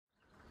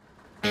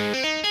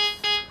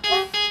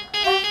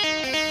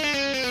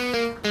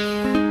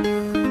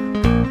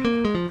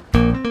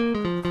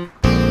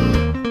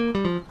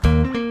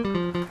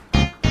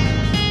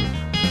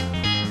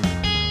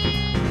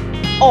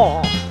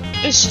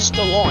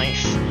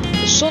life.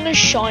 The sun is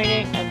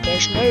shining and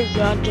there's no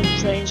random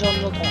trains on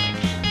the line.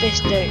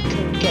 This day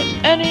couldn't get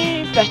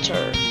any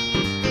better.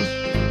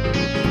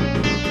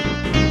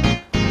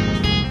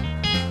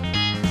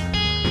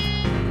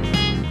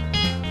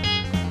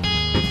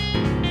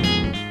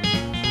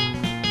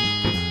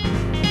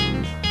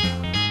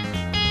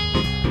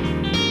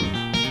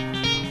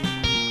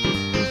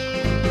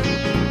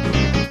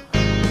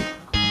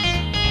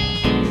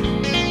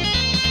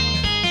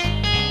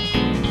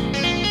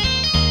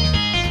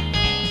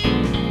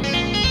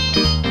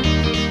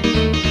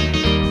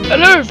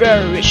 Hello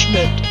there,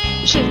 Richmond.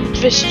 Isn't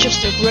this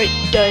just a great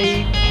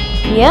day?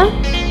 Yeah?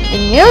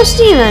 And you're a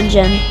steam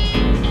engine.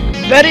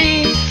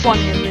 Very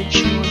funny,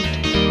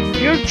 Richmond.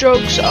 Your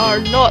jokes are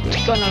not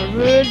gonna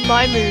ruin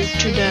my mood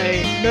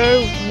today.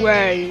 No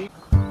way.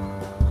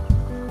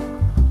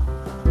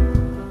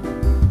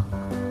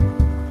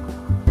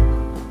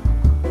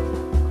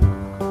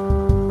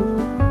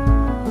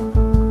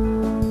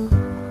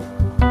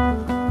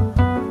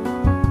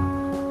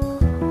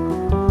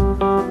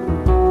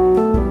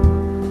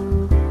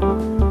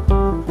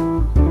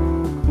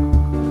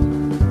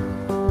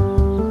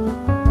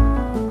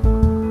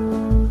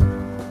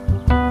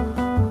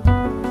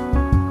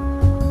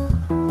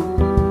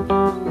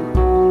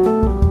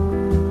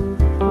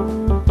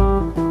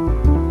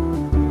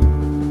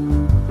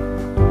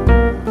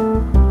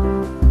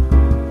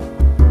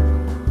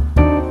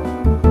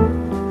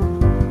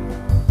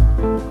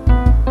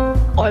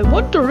 I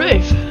wonder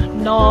if...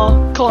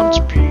 Nah,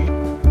 can't be.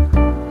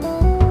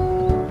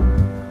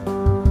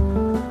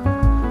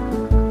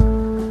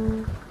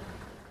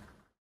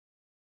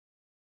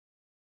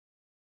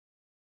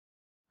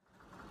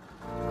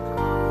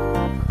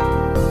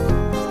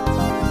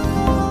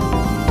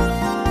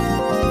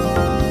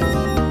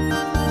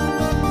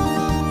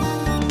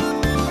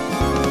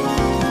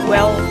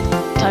 Well,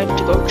 time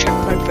to go check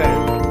my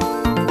phone.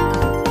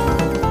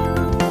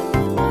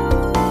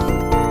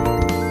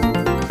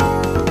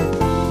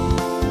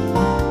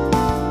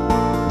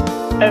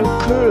 Oh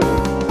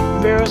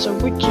cool, there's a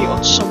wiki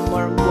on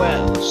somewhere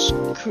else.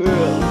 Cool.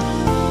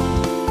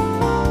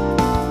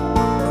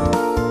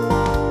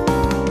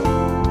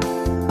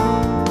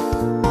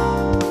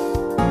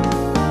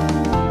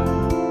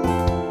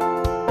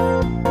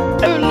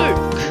 Oh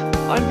look,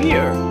 I'm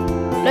here.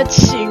 Let's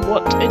see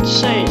what it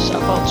says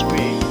about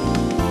me.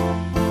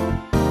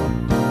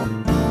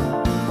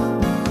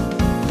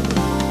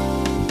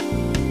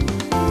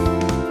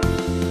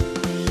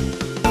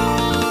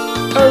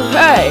 Oh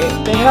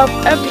hey, they have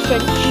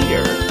everything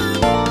here.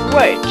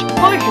 Wait,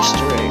 my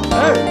history.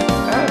 Oh.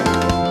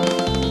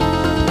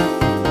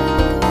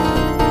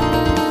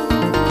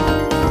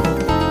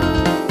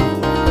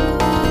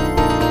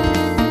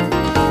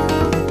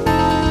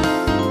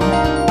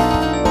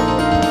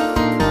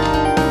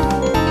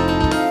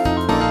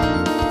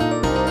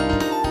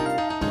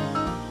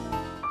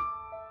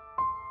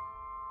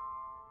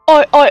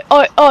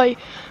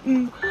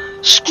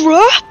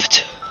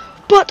 Scrapped?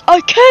 But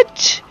I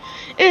can't.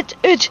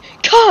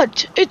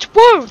 It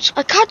won't!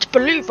 I can't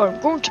believe I'm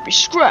going to be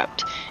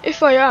scrapped.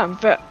 If I am,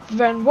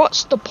 then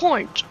what's the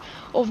point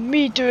of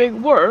me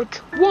doing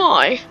work?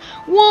 Why?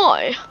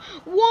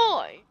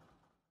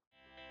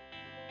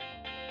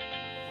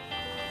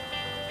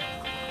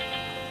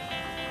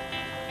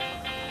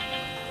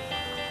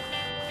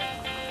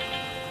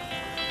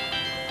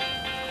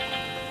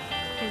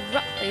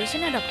 Rutley,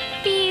 isn't it a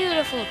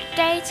beautiful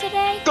day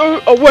today?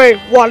 Go away,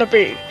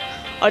 wannabe!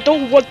 I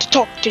don't want to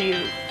talk to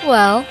you.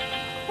 Well,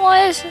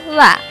 why is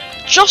that?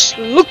 Just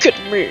look at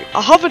me.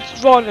 I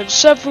haven't run in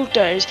several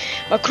days.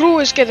 My crew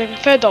is getting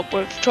fed up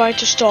with trying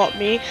to stop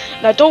me,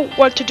 and I don't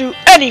want to do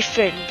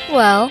anything.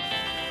 Well,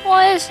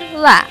 why is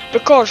that?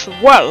 Because,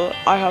 well,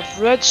 I have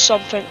read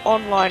something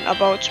online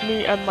about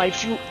me and my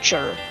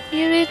future.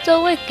 You read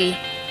the wiki?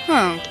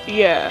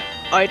 Yeah,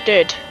 I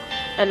did.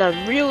 And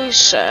I'm really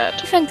sad.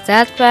 You think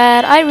that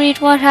bad? I read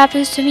what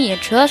happens to me, and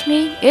trust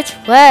me, it's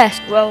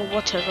worst. Well,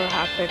 whatever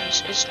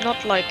happens, it's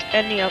not like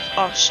any of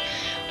us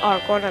are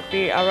gonna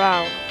be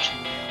around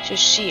to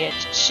see it,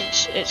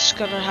 since it's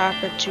gonna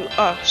happen to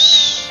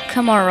us.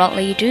 Come on,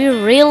 Rutley, do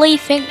you really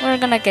think we're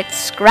gonna get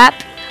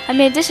scrapped? I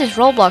mean, this is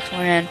Roblox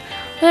we're in.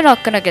 We're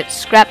not gonna get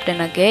scrapped in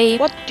a game.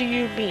 What do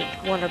you mean,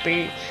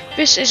 wannabe?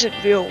 This isn't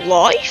real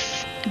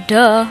life?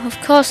 Duh,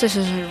 of course this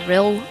isn't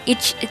real.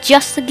 It's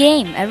just a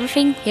game.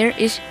 Everything here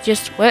is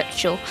just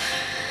virtual.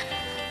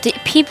 The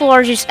people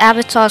are just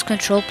avatars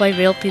controlled by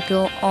real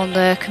people on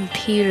the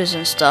computers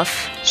and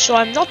stuff. So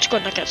I'm not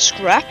gonna get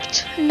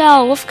scrapped?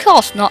 No, of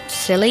course not,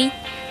 silly.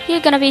 You're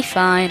gonna be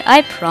fine,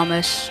 I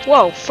promise.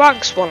 Well,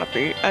 thanks,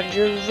 wannabe, and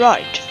you're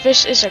right.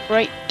 This is a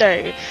great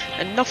day,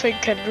 and nothing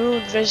can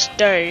ruin this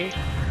day.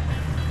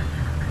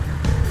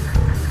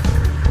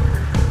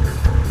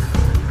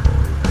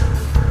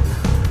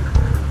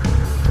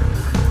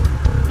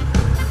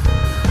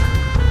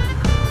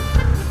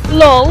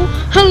 Lol,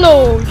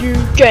 hello you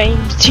game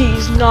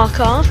tease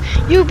knockoff.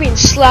 You've been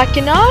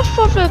slacking off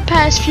for the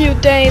past few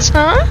days,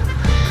 huh?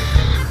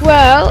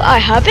 Well, I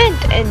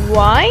haven't, and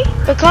why?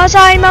 Because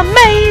I'm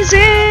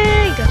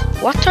amazing!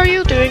 What are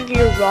you doing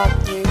here,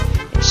 Rutley?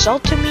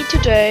 Insulting me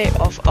today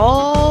of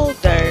all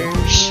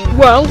days.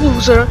 Well,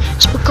 loser,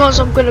 it's because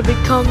I'm gonna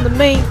become the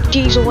main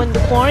diesel in the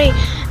quarry.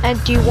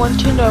 And do you want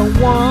to know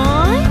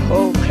why?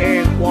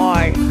 Okay,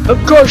 why?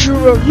 Because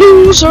you're a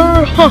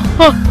loser, ha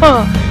ha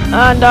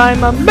ha, and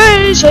I'm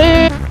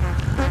amazing.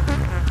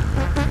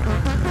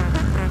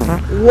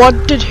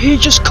 What did he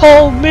just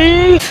call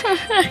me?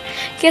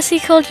 Guess he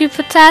called you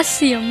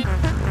potassium.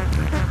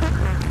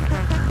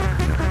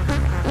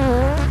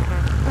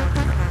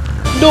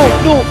 No,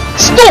 no,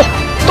 stop!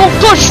 Don't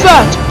touch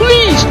that!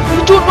 Please!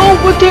 You don't know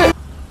what it...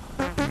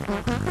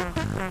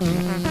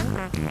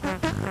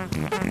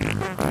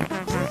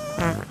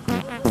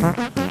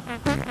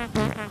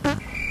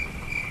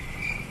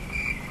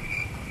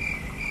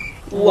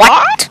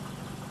 What?